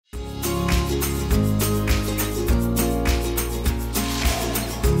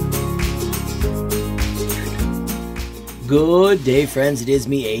Good day, friends. It is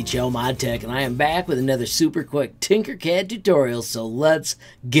me, HLModTech, and I am back with another super quick Tinkercad tutorial, so let's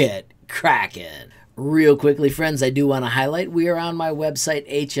get cracking. Real quickly, friends, I do want to highlight we are on my website,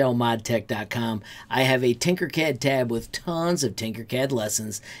 HLModTech.com. I have a Tinkercad tab with tons of Tinkercad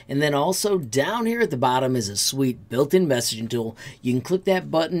lessons, and then also down here at the bottom is a sweet built-in messaging tool. You can click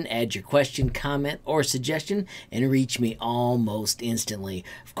that button, add your question, comment, or suggestion, and reach me almost instantly.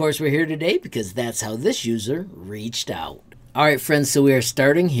 Of course, we're here today because that's how this user reached out. Alright friends, so we are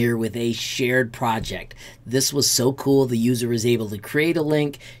starting here with a shared project. This was so cool, the user was able to create a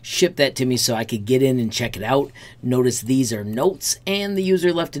link, ship that to me so I could get in and check it out. Notice these are notes, and the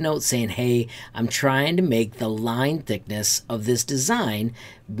user left a note saying, hey, I'm trying to make the line thickness of this design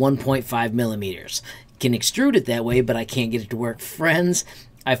 1.5 millimeters. Can extrude it that way, but I can't get it to work. Friends,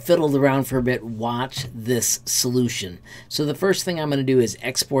 I fiddled around for a bit. Watch this solution. So the first thing I'm going to do is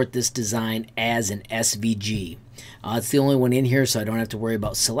export this design as an SVG. It's the only one in here, so I don't have to worry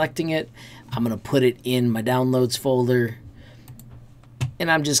about selecting it. I'm going to put it in my downloads folder, and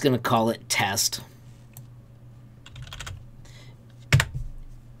I'm just going to call it test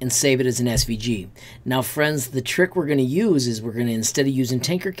and save it as an SVG. Now friends, the trick we're going to use is we're going to, instead of using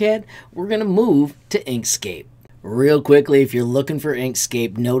Tinkercad, we're going to move to Inkscape. Real quickly, if you're looking for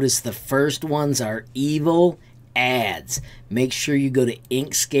Inkscape, notice the first ones are evil ads. Make sure you go to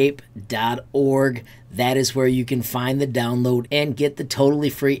inkscape.org. That is where you can find the download and get the totally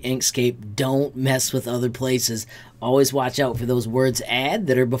free Inkscape. Don't mess with other places. Always watch out for those words add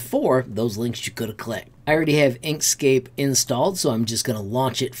that are before those links you could have clicked. I already have Inkscape installed, so I'm just going to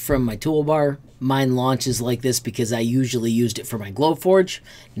launch it from my toolbar. Mine launches like this because I usually used it for my Glowforge.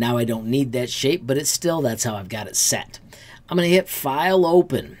 Now I don't need that shape, but it's still, that's how I've got it set. I'm going to hit File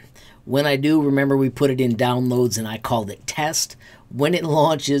Open. When I do, remember we put it in downloads and I called it test. When it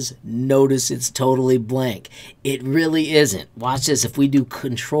launches, notice it's totally blank. It really isn't. Watch this. If we do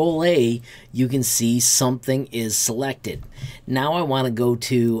Control A, you can see something is selected. Now I want to go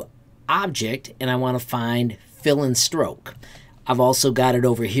to Object and I want to find Fill and Stroke. I've also got it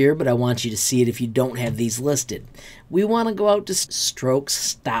over here, but I want you to see it if you don't have these listed. We want to go out to Stroke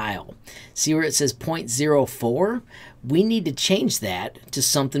Style. See where it says 0.04? We need to change that to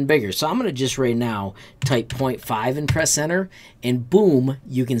something bigger. So I'm going to just right now type 0.5 and press enter, and boom,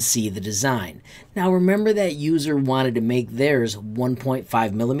 you can see the design. Now remember that user wanted to make theirs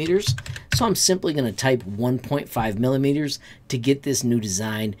 1.5 millimeters. So I'm simply going to type 1.5 millimeters to get this new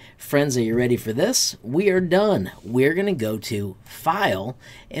design. Friends, are you ready for this? We are done. We're going to go to File,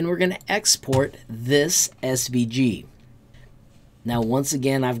 and we're going to export this SVG. Now, once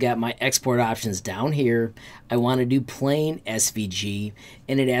again, I've got my export options down here. I want to do plain SVG,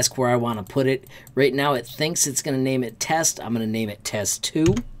 and it asks where I want to put it. Right now, it thinks it's going to name it test. I'm going to name it test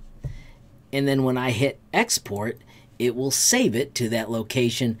 2. And then when I hit export, it will save it to that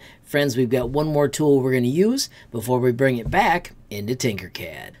location. Friends, we've got one more tool we're going to use before we bring it back into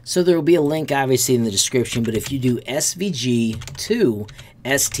Tinkercad. So there will be a link, obviously, in the description, but if you do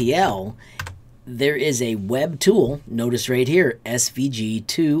SVG2STL, there is a web tool, notice right here,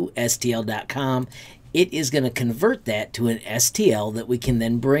 SVG2STL.com. It is going to convert that to an STL that we can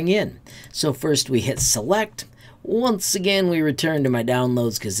then bring in. So first we hit select. Once again, we return to my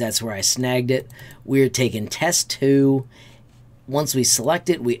downloads because that's where I snagged it. We're taking test 2. Once we select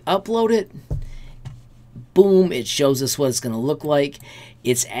it, we upload it. Boom, it shows us what it's going to look like.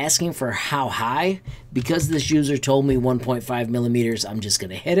 It's asking for how high. Because this user told me 1.5 millimeters, I'm just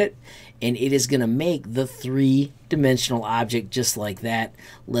going to hit it, and it is going to make the 3-dimensional object just like that.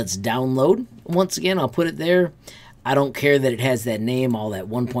 Let's download. Once again, I'll put it there. I don't care that it has that name. All that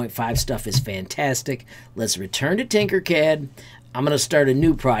 1.5 stuff is fantastic. Let's return to Tinkercad. I'm going to start a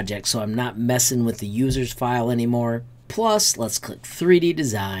new project, so I'm not messing with the user's file anymore. Plus, let's click 3D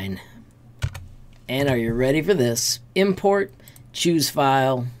Design. And are you ready for this? Import, choose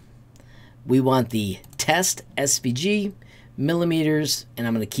file. We want the test SVG, millimeters, and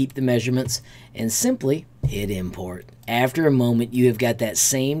I'm going to keep the measurements and simply hit import. After a moment, you have got that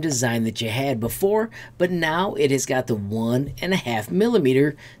same design that you had before, but now it has got the 1.5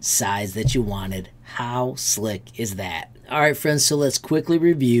 millimeter size that you wanted. How slick is that? All right, friends, so let's quickly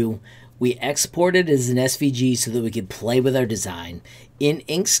review. We exported as an SVG so that we could play with our design. In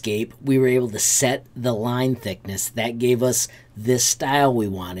Inkscape, we were able to set the line thickness. That gave us this style we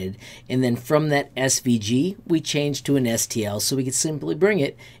wanted. And then from that SVG, we changed to an STL so we could simply bring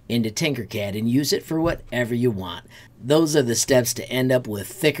it into Tinkercad and use it for whatever you want. Those are the steps to end up with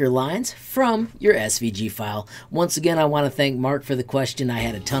thicker lines from your SVG file. Once again, I want to thank Mark for the question. I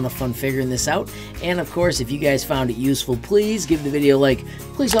had a ton of fun figuring this out. And of course, if you guys found it useful, please give the video a like.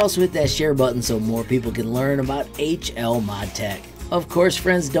 Please also hit that share button so more people can learn about HLModTech. Of course,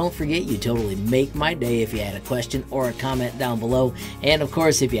 friends, don't forget you totally make my day if you had a question or a comment down below. And of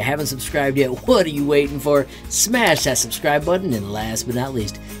course, if you haven't subscribed yet, what are you waiting for? Smash that subscribe button, and last but not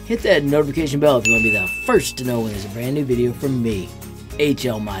least, hit that notification bell if you want to be the first to know when there's a brand new video from me,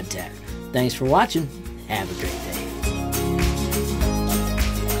 HLModTech. Thanks for watching. Have a great day.